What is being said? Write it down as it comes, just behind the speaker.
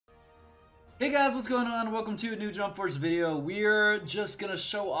Hey guys, what's going on? Welcome to a new Jump Force video. We're just gonna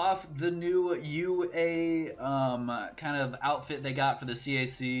show off the new UA kind of outfit they got for the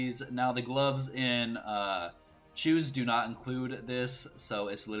CaCs. Now the gloves and shoes do not include this, so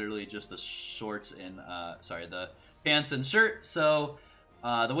it's literally just the shorts and the pants and shirt. So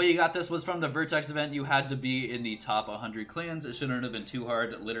the way you got this was from the Vertex event. You had to be in the top 100 clans. It shouldn't have been too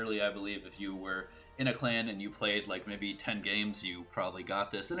hard. Literally, I believe if you were in a clan and you played like maybe 10 games, you probably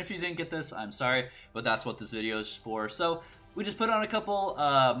got this. And if you didn't get this, I'm sorry, but that's what this video is for. So we just put on a couple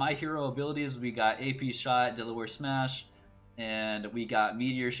My Hero abilities. We got AP Shot, Delaware Smash, and we got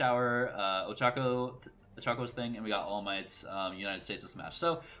Meteor Shower, Ochako's thing, and we got All Might's United States of Smash.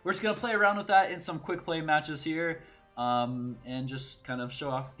 So we're just gonna play around with that in some quick play matches here, and just kind of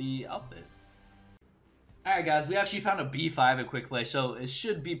show off the outfit. Alright guys, we actually found a B5 at quick play, so it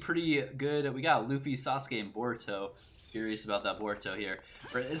should be pretty good. We got Luffy, Sasuke, and Boruto. Curious about that Boruto here.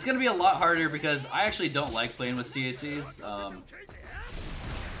 It's going to be a lot harder because I actually don't like playing with CaCs.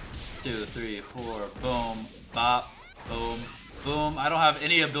 2, 3, 4, boom, bop, boom, boom. I don't have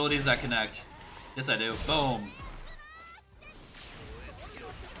any abilities that connect. Yes I do. Boom.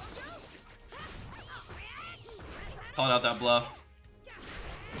 Called out that bluff.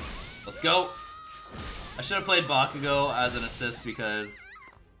 Let's go. I should have played Bakugo as an assist because,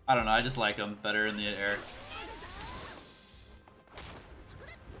 I don't know, I just like him better in the air.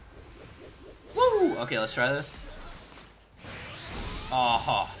 Woo! Okay, let's try this.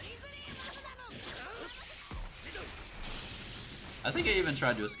 Aha. I think I even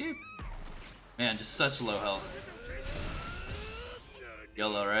tried to escape. Man, just such low health.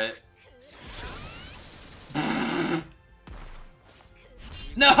 YOLO, right?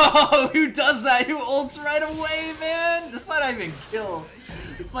 No! Who does that? Who ults right away, man? This might not even kill.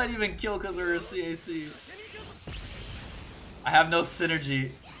 This might even kill because we're a CaC. I have no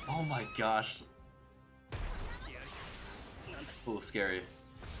synergy. Oh my gosh. Ooh, scary.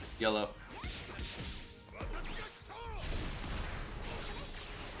 Yellow.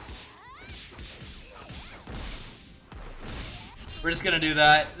 We're just gonna do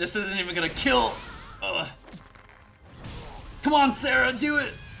that. This isn't even gonna kill. Ugh. Come on, Sarah, do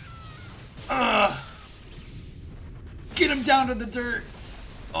it! Get him down to the dirt!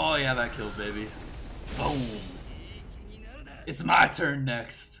 Oh yeah, that killed, baby. Boom. It's my turn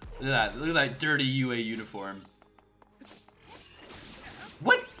next. Look at that. Look at that dirty UA uniform.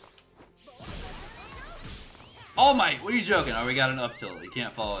 What? All Might, what are you joking? Oh, we got an up tilt. You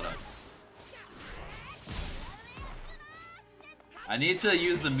can't follow it up. I need to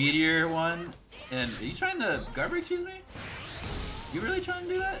use the meteor one. And are you trying to garbage cheese me? You really trying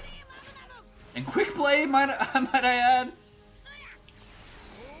to do that? And quick play, might I add?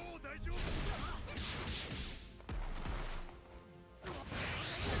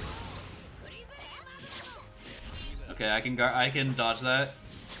 Okay, I can dodge that.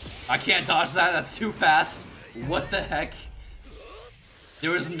 I can't dodge that. That's too fast. What the heck?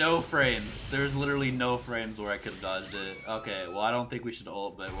 There was no frames. There was literally no frames where I could have dodged it. Okay, well I don't think we should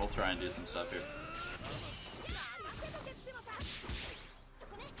ult, but we'll try and do some stuff here.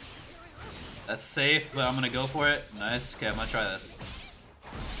 That's safe, but I'm gonna go for it. Nice. Okay, I'm gonna try this.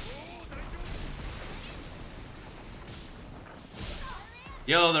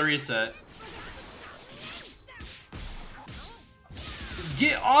 Yo, the reset. Just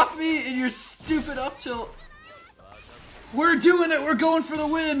get off me in your stupid up tilt. We're doing it. We're going for the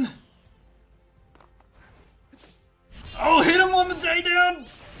win. Oh, hit him on the day down.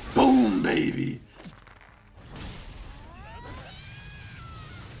 Boom, baby.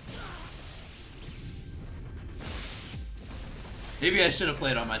 Maybe I should have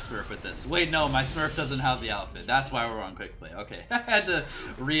played on my Smurf with this. Wait, no, my Smurf doesn't have the outfit. That's why we're on quick play. Okay, I had to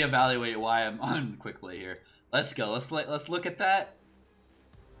reevaluate why I'm on quick play here. Let's go. Let's look at that.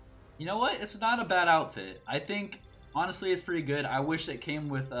 You know what? It's not a bad outfit. I think honestly it's pretty good. I wish it came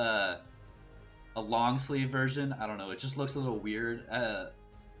with a long sleeve version. I don't know. It just looks a little weird.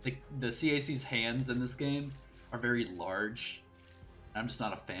 The CaC's hands in this game are very large. I'm just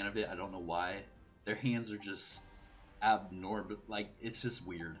not a fan of it. I don't know why. Their hands are just abnormal, like it's just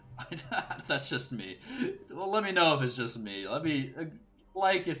weird. That's just me. Well, let me know if it's just me. Let me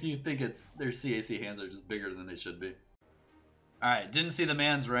like if you think their CaC hands are just bigger than they should be. Alright, didn't see the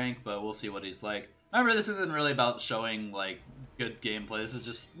man's rank, but we'll see what he's like. Remember, this isn't really about showing like good gameplay. This is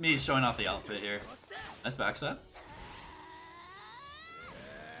just me showing off the outfit here. Nice backside.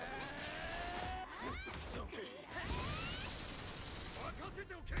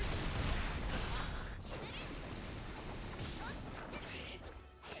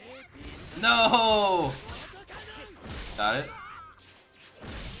 No! Got it.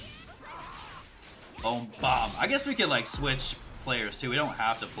 Boom, bomb. I guess we could like switch players too. We don't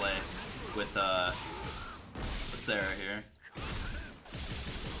have to play with Sarah here.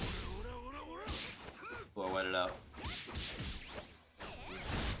 Oh, I wet it out.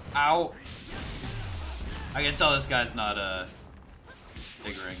 Ow! I can tell this guy's not a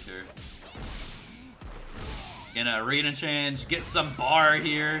big rank here. Gonna arena change, get some bar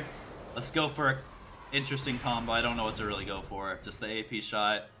here. Let's go for an interesting combo. I don't know what to really go for. Just the AP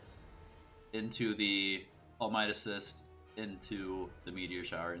shot into the All Might assist into the meteor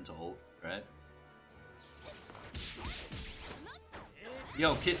shower into ult, right?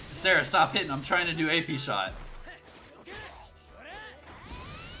 Yo, Sarah, stop hitting. I'm trying to do AP shot.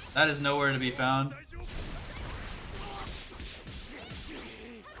 That is nowhere to be found.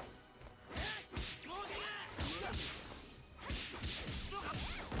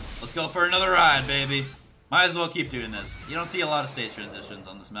 Let's go for another ride, baby. Might as well keep doing this. You don't see a lot of stage transitions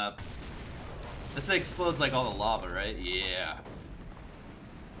on this map. This explodes like all the lava, right? Yeah.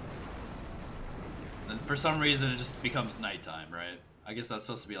 And for some reason, it just becomes nighttime, right? I guess that's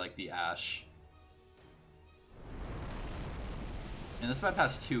supposed to be like the ash. And this map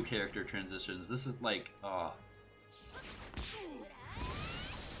has 2 character transitions. This is like, oh.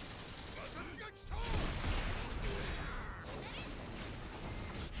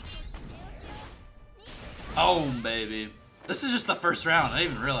 Oh, baby. This is just the first round. I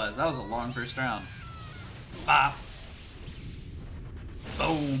didn't even realize that was a long first round. Bop.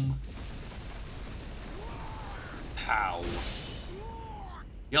 Boom. Pow.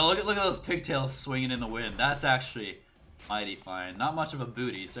 Yo, look at those pigtails swinging in the wind. That's actually mighty fine. Not much of a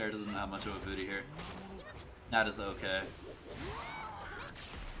booty. Sarah doesn't have much of a booty here. That is okay.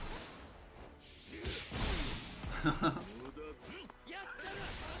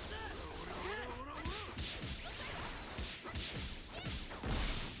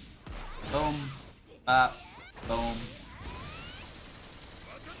 Boom. Bop. Boom.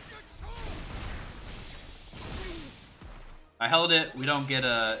 I held it. We don't get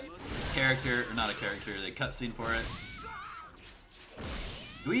a character, or not a character, the cutscene for it.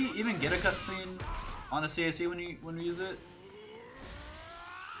 Do we even get a cutscene on a CaC when we use it?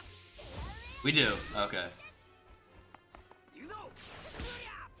 We do. Okay.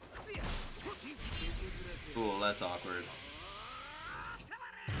 Cool. That's awkward.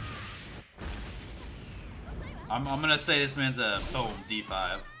 I'm gonna say this man's a boom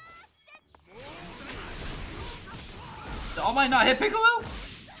D5. Did All Might not hit Piccolo?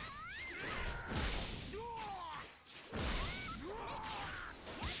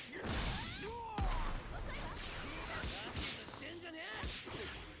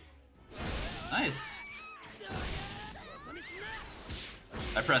 Nice.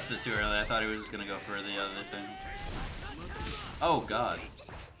 I pressed it too early. I thought he was just gonna go for the other thing. Oh god.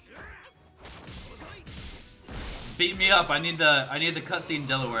 Beat me up. I need the cutscene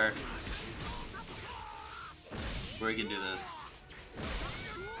Delaware. Where we can do this.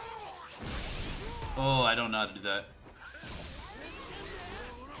 Oh, I don't know how to do that.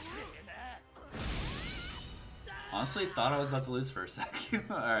 Honestly, thought I was about to lose for a sec.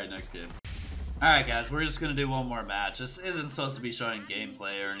 Alright, next game. Alright guys, we're just gonna do one more match. This isn't supposed to be showing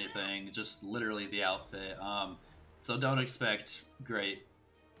gameplay or anything, just literally the outfit. So don't expect great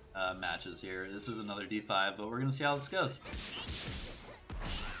matches here. This is another D5, but we're gonna see how this goes.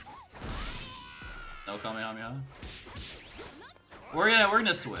 No Kamehameha. We're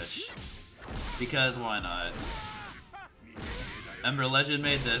gonna switch because why not? Remember, Legend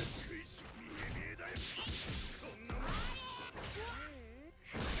made this.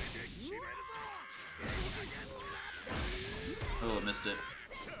 Oh, missed it.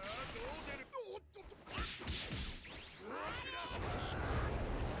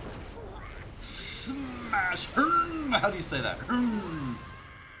 Smash! How do you say that?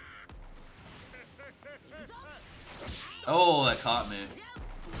 Oh, that caught me.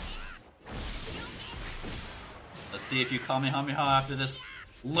 Let's see if you Kamehameha after this,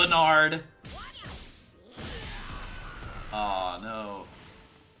 Leonard. Aw, oh, no.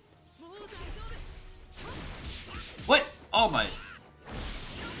 What? Oh my.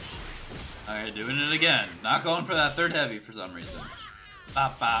 Alright, doing it again. Not going for that third heavy for some reason.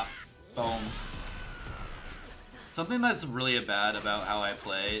 Bop, bop. Boom. Something that's really bad about how I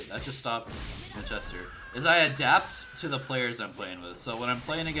play, that just stopped Manchester, is I adapt to the players I'm playing with. So when I'm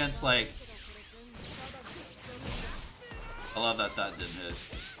playing against, like... I love that that didn't hit.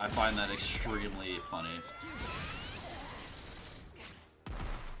 I find that extremely funny.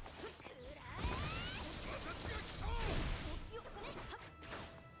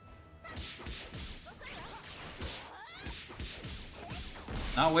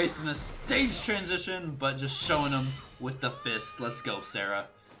 Not wasting a stage transition, but just showing him with the fist. Let's go, Sarah.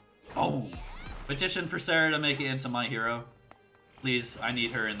 Oh! Petition for Sarah to make it into my hero. Please, I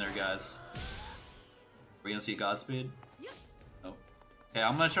need her in there, guys. We're gonna see Godspeed? Oh. Okay,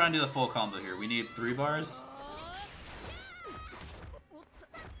 I'm gonna try and do the full combo here. We need 3 bars.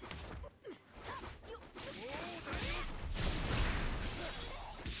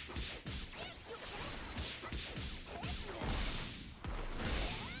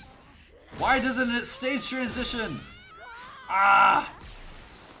 Why doesn't it stage transition? Ah!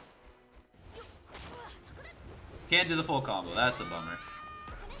 Can't do the full combo. That's a bummer.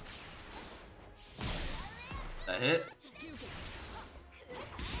 That hit.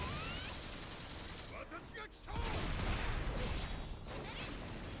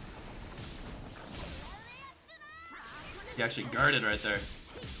 He actually guarded right there.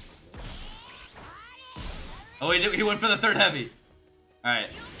 Oh, he went for the 3rd heavy. Alright.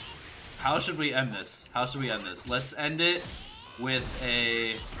 How should we end this? How should we end this? Let's end it with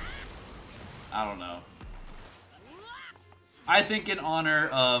a... I don't know. I think in honor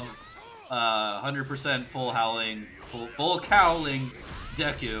of 100% full howling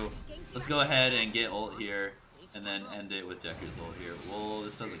Deku, let's go ahead and get ult here, and then end it with Deku's ult here. Well,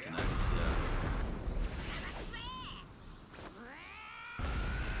 this doesn't connect, yeah.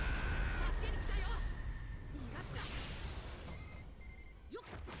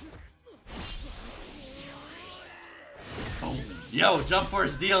 Yo, Jump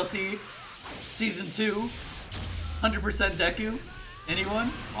Force DLC, Season 2, 100% Deku. Anyone?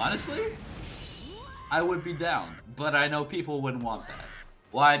 Honestly? I would be down, but I know people wouldn't want that.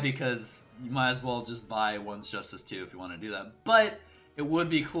 Why? Because you might as well just buy One's Justice 2 if you want to do that. But it would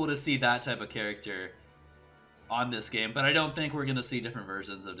be cool to see that type of character on this game, but I don't think we're going to see different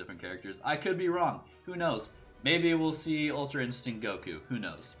versions of different characters. I could be wrong. Who knows? Maybe we'll see Ultra Instinct Goku. Who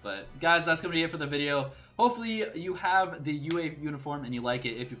knows? But guys, that's going to be it for the video. Hopefully you have the UA uniform and you like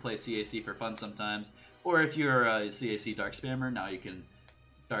it if you play CaC for fun sometimes. Or if you're a CaC Dark Spammer, now you can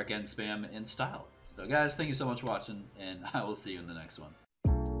Dark End spam in style. So guys, thank you so much for watching, and I will see you in the next one.